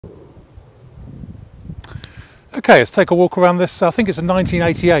Okay, let's take a walk around this. I think it's a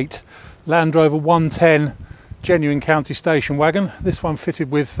 1988 Land Rover 110 genuine county station wagon. This one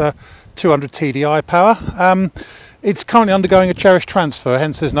fitted with 200 TDI power. It's currently undergoing a cherished transfer,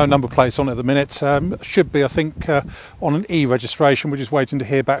 hence there's no number plates on it at the minute. Should be, I think, on an E registration. We're just waiting to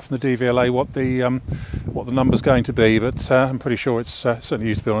hear back from the DVLA what the number's going to be, but I'm pretty sure it's certainly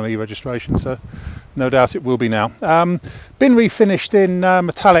used to be on an E registration, so no doubt it will be now. Been refinished in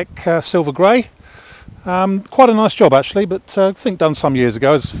metallic silver grey. Quite a nice job actually, but I think done some years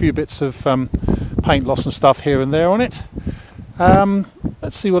ago. There's a few bits of paint loss and stuff here and there on it.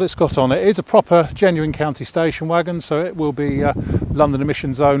 Let's see what it's got on it. It is a proper genuine county station wagon, so it will be London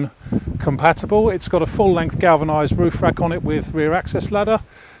emission zone compatible. It's got a full length galvanised roof rack on it with rear access ladder.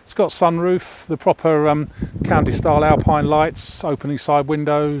 It's got sunroof, the proper county style alpine lights, opening side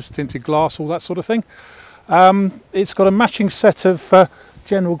windows, tinted glass, all that sort of thing. It's got a matching set of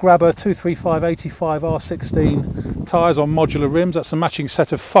General Grabber 235/85 R16 tyres on modular rims. That's a matching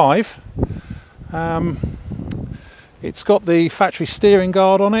set of 5. It's got the factory steering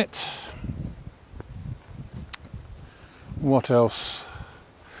guard on it. What else?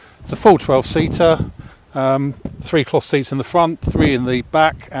 It's a full 12-seater, 3 cloth seats in the front, 3 in the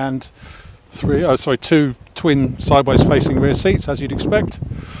back, and 2 twin sideways facing rear seats, as you'd expect.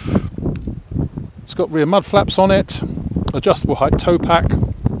 It's got rear mud flaps on it, adjustable height tow pack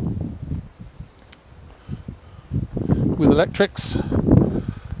with electrics,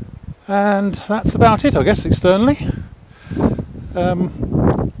 and that's about it, I guess, externally.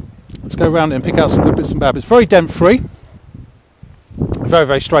 Let's go around it and pick out some good bits and bad bits. Very dent free, very,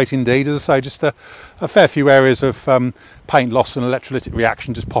 very straight indeed. As I say, just a fair few areas of paint loss and electrolytic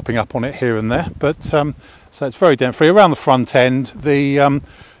reaction just popping up on it here and there, but so it's very dent free. Around the front end,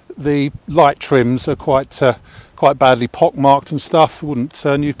 the light trims are quite badly pock-marked and stuff.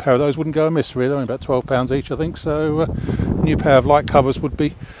 A new pair of those wouldn't go amiss really. They're only about £12 each, I think, so a new pair of light covers would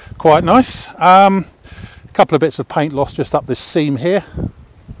be quite nice. A couple of bits of paint loss just up this seam here,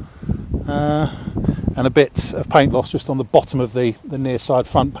 and a bit of paint loss just on the bottom of the near side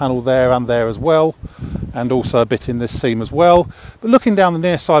front panel there and there as well, and also a bit in this seam as well. But looking down the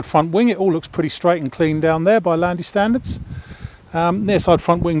near side front wing, it all looks pretty straight and clean down there by Landy standards. Near side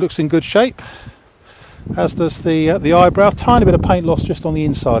front wing looks in good shape, as does the eyebrow. Tiny bit of paint loss just on the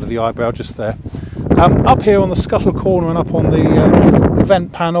inside of the eyebrow just there. Up here on the scuttle corner and up on the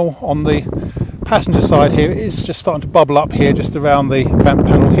vent panel on the passenger side here, it is just starting to bubble up here just around the vent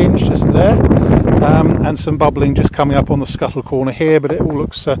panel hinge just there, and some bubbling just coming up on the scuttle corner here, but it all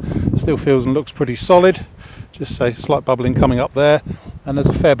looks still feels and looks pretty solid. Just a slight bubbling coming up there, and there's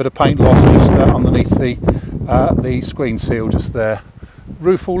a fair bit of paint loss just underneath the screen seal just there.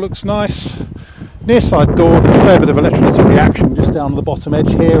 Roof all looks nice. Near side door, there's a fair bit of electrolytic reaction just down the bottom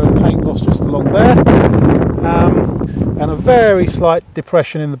edge here, and paint loss just along there, and a very slight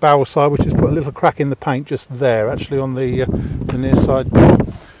depression in the barrel side, which has put a little crack in the paint just there, actually, on the near side door.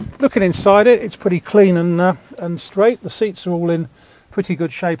 Looking inside it, it's pretty clean and straight. The seats are all in pretty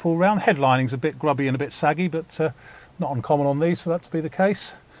good shape all round. Headlining's a bit grubby and a bit saggy, but not uncommon on these for that to be the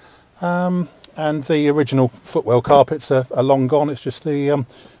case. And the original footwell carpets are long gone. It's just the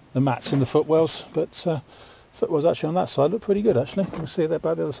mats in the footwells, but footwells actually on that side look pretty good actually. We'll see that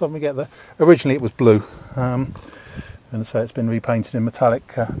about the other side when we get there. Originally it was blue, and so it's been repainted in metallic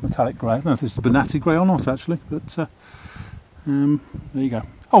grey. I don't know if this is Bonatti grey or not actually, but there you go.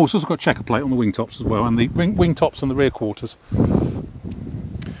 Oh, it's also got checker plate on the wing tops as well, and the wing tops and the rear quarters.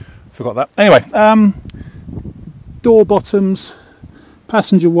 Forgot that. Anyway, door bottoms.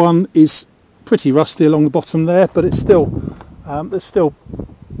 Passenger one is pretty rusty along the bottom there, but it's still there's still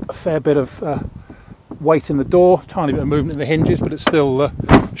a fair bit of weight in the door, tiny bit of movement in the hinges, but it still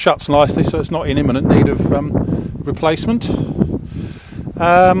shuts nicely, so it's not in imminent need of replacement.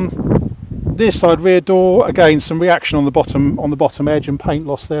 Near side rear door, again some reaction on the bottom edge and paint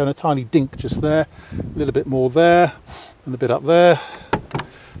loss there, and a tiny dink just there, a little bit more there and a bit up there.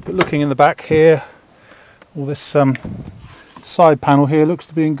 But looking in the back here, all this side panel here looks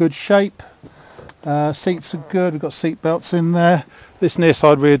to be in good shape. Seats are good, we've got seat belts in there. This near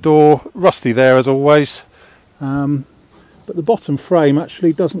side rear door, rusty there as always, but the bottom frame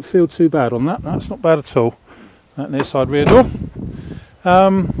actually doesn't feel too bad on that. That's not bad at all, that near side rear door.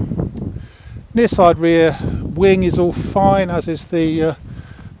 Near side rear wing is all fine, as is the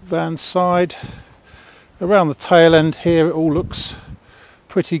van side. Around the tail end here it all looks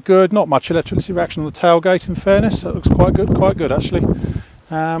pretty good. Not much electricity reaction on the tailgate, in fairness. That looks quite good actually.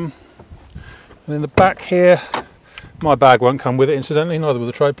 And in the back here, my bag won't come with it incidentally, neither will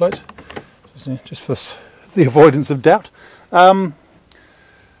the trade plates, just for the avoidance of doubt.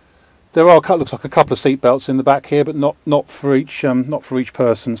 There are looks like a couple of seat belts in the back here, but not for each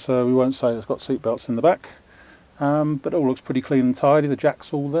person. So we won't say it's got seat belts in the back. But it all looks pretty clean and tidy. The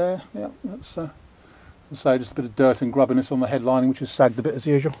jack's all there. Yeah, that's say just a bit of dirt and grubbiness on the headlining, which is sagged a bit as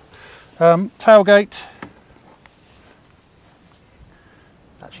usual. Tailgate,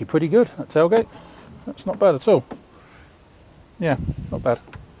 actually pretty good. That tailgate, that's not bad at all. Yeah, not bad.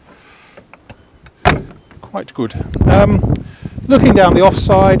 Quite good. Looking down the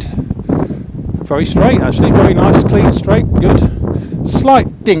offside, very straight actually, very nice, clean, straight, good.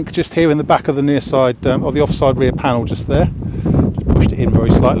 Slight dink just here in the back of the near side, of the offside rear panel just there. Just pushed it in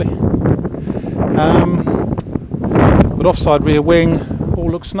very slightly. But offside rear wing,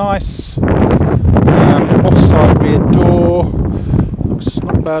 all looks nice. Offside rear door, looks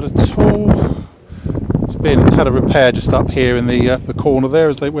not bad at all. It's had a repair just up here in the corner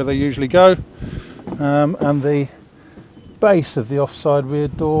there, where they usually go. And the base of the offside rear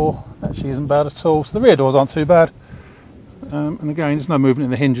door actually isn't bad at all. So the rear doors aren't too bad. And again, there's no movement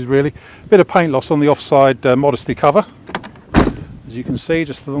in the hinges really. Bit of paint loss on the offside modesty cover, as you can see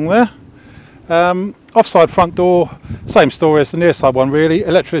just along there. Offside front door, same story as the near side one really.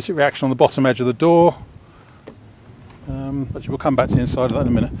 Electricity reaction on the bottom edge of the door. Actually we'll come back to the inside of that in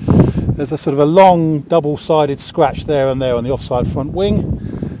a minute. There's a sort of a long double-sided scratch there and there on the offside front wing.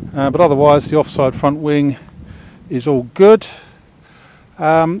 But otherwise the offside front wing is all good.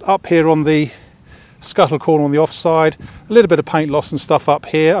 Up here on the scuttle corner on the offside, a little bit of paint loss and stuff up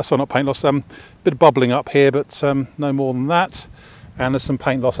here. Sorry, not paint loss, bit of bubbling up here, but no more than that. And there's some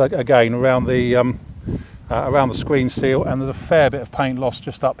paint loss again around the screen seal, and there's a fair bit of paint loss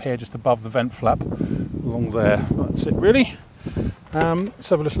just up here, just above the vent flap along there. That's it really. Let's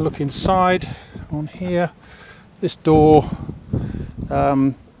have a little look inside on here. This door,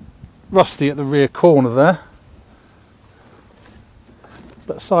 rusty at the rear corner there,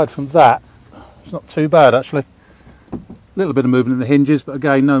 but aside from that it's not too bad actually. A little bit of movement in the hinges, but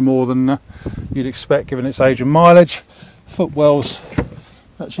again no more than you'd expect given its age and mileage. Footwells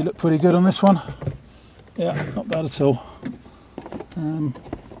actually look pretty good on this one. Yeah, not bad at all. And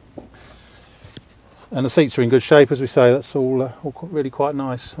the seats are in good shape, as we say. That's all really quite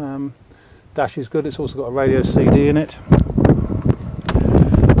nice. Dash is good. It's also got a radio CD in it.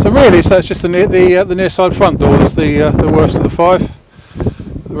 So really, so it's just the near side front door that's the worst of the five.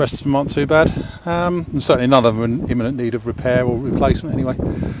 The rest of them aren't too bad. And certainly none of them are in imminent need of repair or replacement anyway.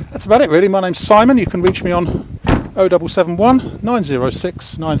 That's about it really. My name's Simon. You can reach me on 0771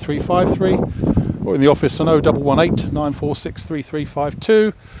 906 9353, or in the office on 0118 946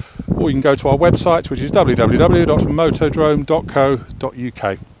 3352, or you can go to our website, which is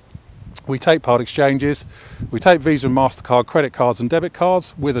www.motodrome.co.uk. We take part exchanges, we take Visa and MasterCard credit cards and debit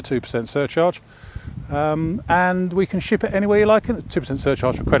cards with a 2% surcharge, and we can ship it anywhere you like, 2%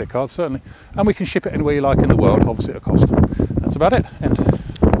 surcharge for credit cards certainly, and we can ship it anywhere you like in the world, obviously at a cost. That's about it. End.